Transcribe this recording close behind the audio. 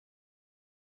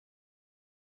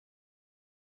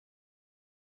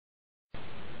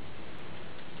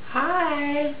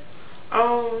Hi.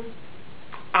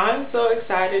 I'm so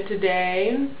excited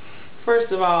today.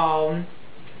 First of all,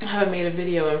 I haven't made a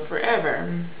video in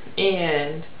forever,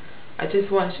 and I just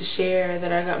wanted to share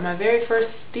that I got my very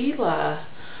first Stila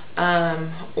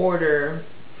order.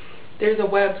 There's a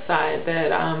website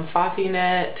that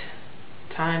Fafinet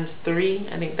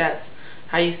 ×3, I think that's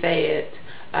how you say it.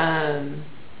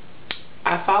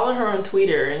 I follow her on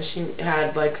Twitter, and she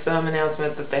had like some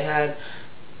announcement that they had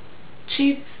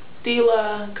cheap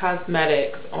Stila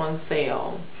cosmetics on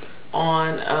sale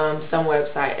on some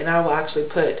website, and I will actually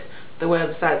put the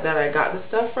website that I got the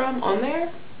stuff from on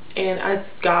there. And I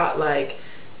got like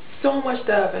so much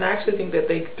stuff, and I actually think that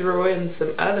they threw in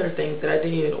some other things that I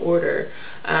didn't even order.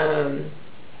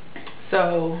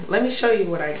 So let me show you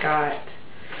what I got.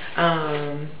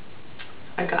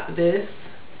 I got this.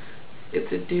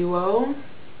 It's a duo,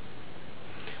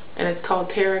 and it's called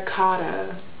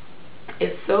Terracotta.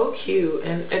 It's so cute,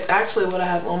 and it's actually what I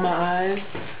have on my eyes.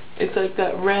 It's like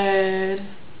that red,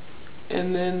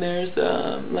 and then there's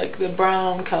like the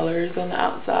brown colors on the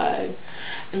outside.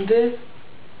 And this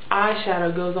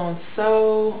eyeshadow goes on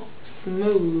so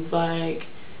smooth, like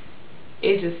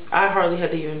I hardly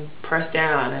had to even press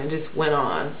down, and it just went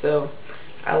on. So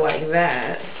I like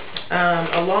that.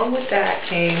 Along with that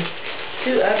came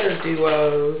two other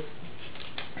duos.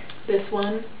 This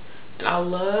one, and I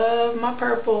love my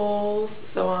purples,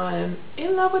 so I'm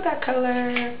in love with that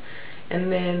color.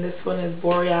 And then this one is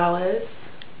Borealis,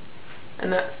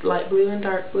 and that's light blue and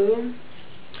dark blue.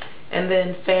 And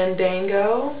then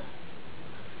Fandango,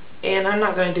 and I'm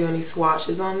not going to do any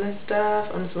swatches on this stuff.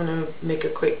 I'm just going to make a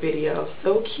quick video.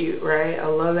 So cute, right? I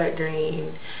love that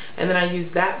green. And then I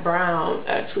used that brown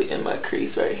actually in my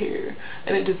crease right here,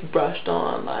 and it just brushed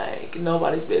on like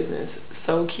nobody's business.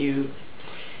 So cute.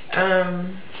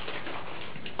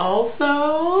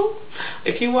 Also,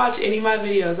 if you watch any of my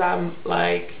videos, I'm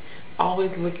like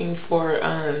always looking for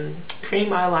cream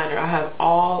eyeliner. I have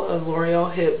all of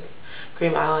L'Oreal Hip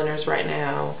cream eyeliners right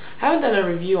now. I haven't done a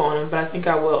review on them, but I think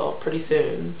I will pretty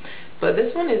soon. But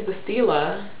this one is the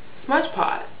Stila Smudge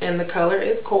Pot, and the color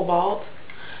is Cobalt.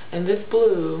 And this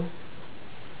blue,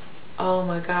 oh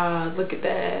my god, look at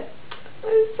that.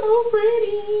 It's so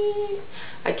pretty.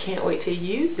 I can't wait to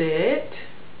use it.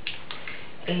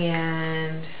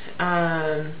 And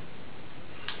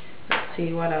let's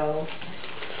see what else.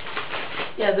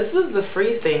 Yeah, this is the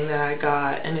free thing that I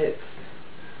got, and it's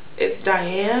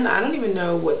Diane. I don't even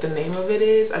know what the name of it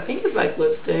is. I think it's like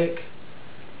lipstick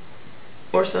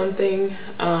or something,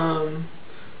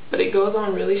 but it goes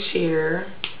on really sheer,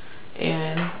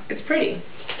 and it's pretty.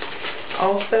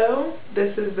 Also,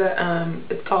 this is the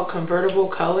it's called Convertible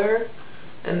Color,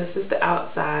 and this is the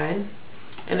outside,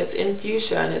 and it's in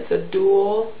fuchsia, and it's a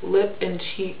dual lip and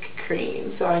cheek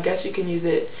cream. So I guess you can use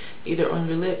it either on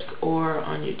your lips or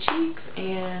on your cheeks.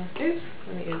 And oops,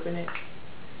 let me open it.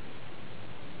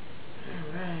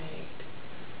 Alright,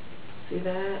 see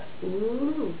that?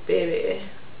 Ooh, baby.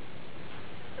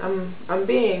 I'm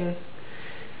being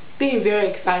very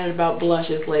excited about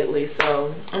blushes lately,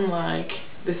 so I'm like,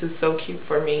 this is so cute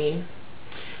for me.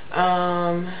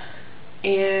 And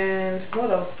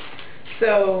what else?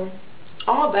 So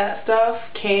all that stuff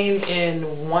came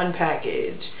in one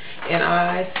package, and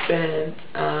I spent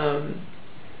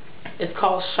it's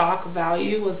called Shock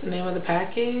Value was the name of the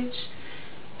package,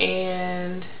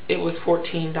 and it was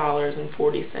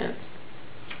 $14.40.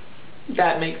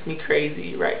 That makes me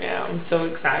crazy right now. I'm so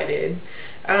excited.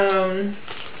 And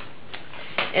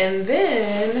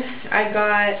then I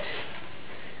got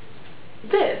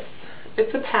this.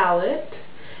 It's a palette,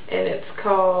 and it's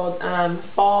called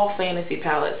Fall Fantasy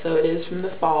Palette. So it is from the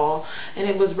fall, and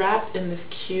it was wrapped in this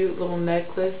cute little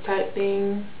necklace type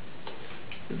thing.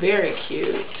 Very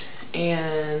cute.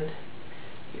 And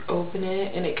you open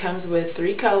it, and it comes with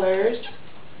 3 colors.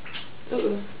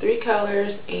 Ooh, 3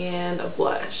 colors and a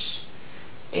blush.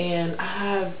 And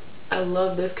I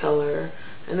love this color.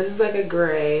 And this is like a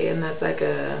gray, and that's like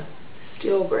a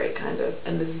steel gray kind of.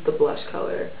 And this is the blush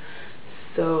color.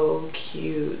 So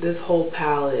cute. This whole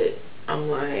palette, I'm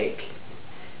like,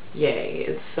 yay,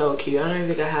 it's so cute. I don't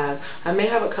even think I may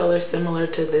have a color similar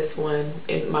to this one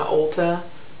in my Ulta,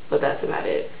 but that's about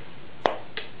it.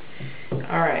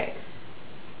 Alright.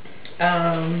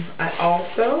 I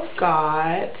also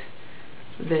got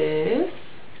this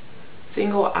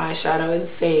single eyeshadow in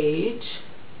Sage,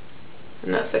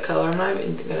 and that's the color. I'm not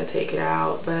even going to take it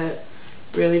out, but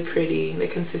really pretty. The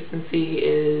consistency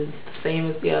is the same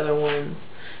as the other ones,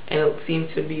 and it seems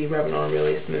to be rubbing on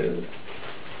really smooth.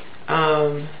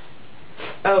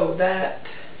 Oh, that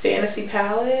Fantasy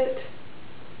palette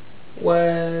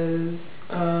was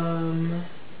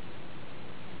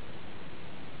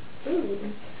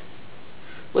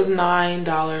was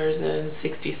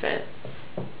 $9.60.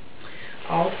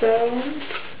 Also,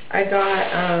 I got,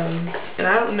 and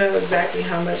I don't know exactly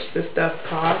how much the stuff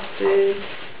costed,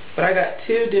 but I got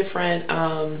two different,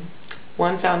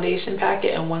 one foundation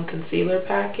packet and one concealer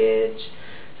package.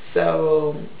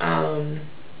 So,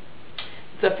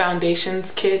 it's a foundations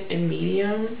kit in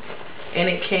medium, and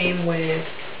it came with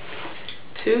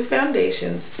 2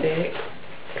 foundation sticks,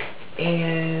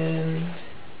 and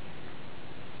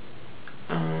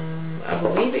I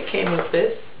believe it came with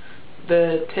this,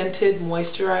 the tinted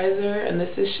moisturizer, and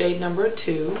this is shade number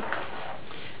 2.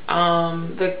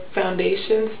 The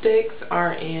foundation sticks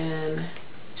are in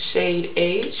shade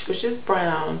H, which is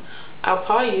brown. I'll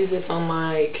probably use this on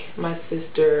like my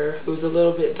sister, who's a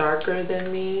little bit darker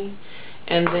than me,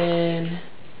 and then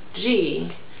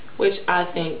G, which I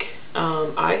think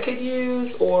I could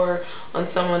use, or on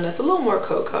someone that's a little more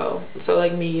cocoa, so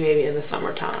like me, maybe in the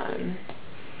summertime.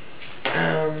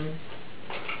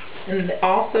 And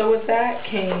also with that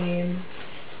came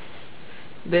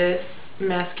this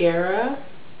mascara,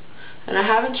 and I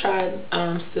haven't tried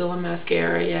Stila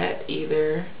mascara yet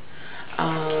either.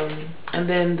 And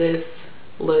then this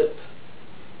lip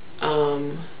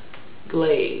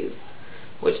glaze,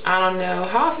 which I don't know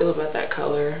how I feel about that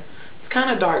color. It's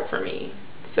kind of dark for me,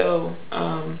 so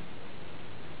I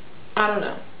don't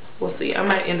know. We'll see. I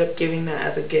might end up giving that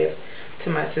as a gift to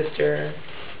my sister.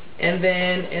 And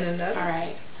then in another,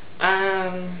 alright,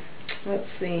 let's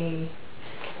see,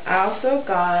 I also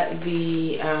got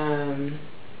the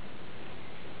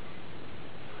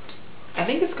I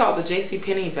think it's called the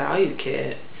JCPenney Value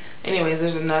Kit. Anyways,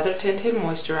 there's another tinted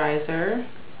moisturizer,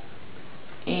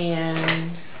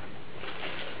 and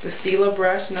the Stila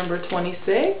brush number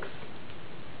 26,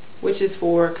 which is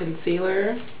for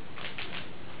concealer.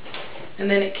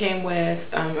 And then it came with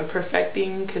a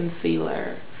perfecting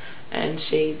concealer and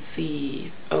shade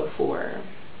C04.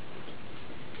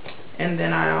 And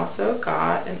then I also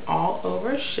got an all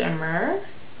over shimmer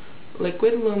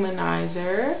liquid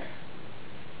luminizer,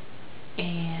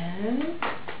 and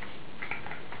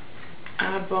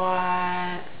I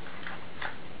bought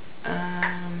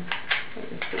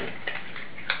let me see.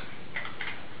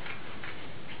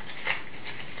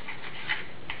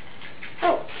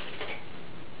 Oh,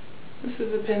 this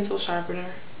is a pencil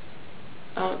sharpener.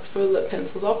 It's for lip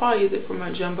pencils. I'll probably use it for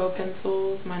my jumbo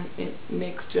pencils, my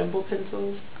NYX jumbo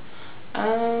pencils.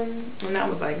 And that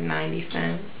was like 90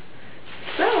 cents.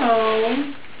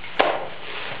 So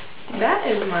that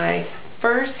is my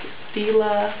first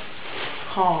Stila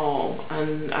haul.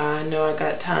 And I know I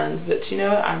got tons, but you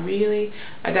know what? I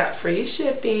got free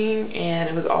shipping, and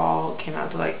it was all came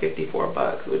out to like 54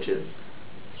 bucks, which is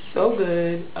so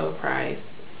good of a price,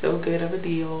 so good of a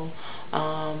deal.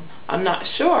 I'm not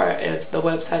sure if the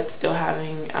website's still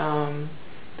having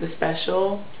the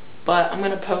special, but I'm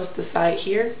going to post the site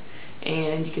here,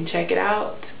 and you can check it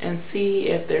out and see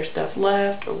if there's stuff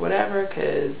left or whatever,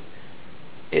 because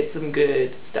it's some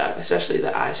good stuff, especially the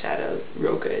eyeshadows,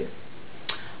 real good.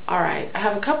 Alright, I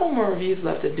have a couple more reviews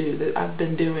left to do. That I've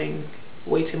been doing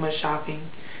way too much shopping.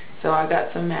 So I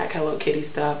got some MAC Hello Kitty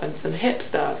stuff and some hip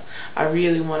stuff. I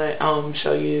really want to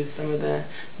show you some of the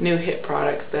new hip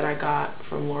products that I got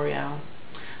from L'Oreal.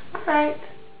 Alright.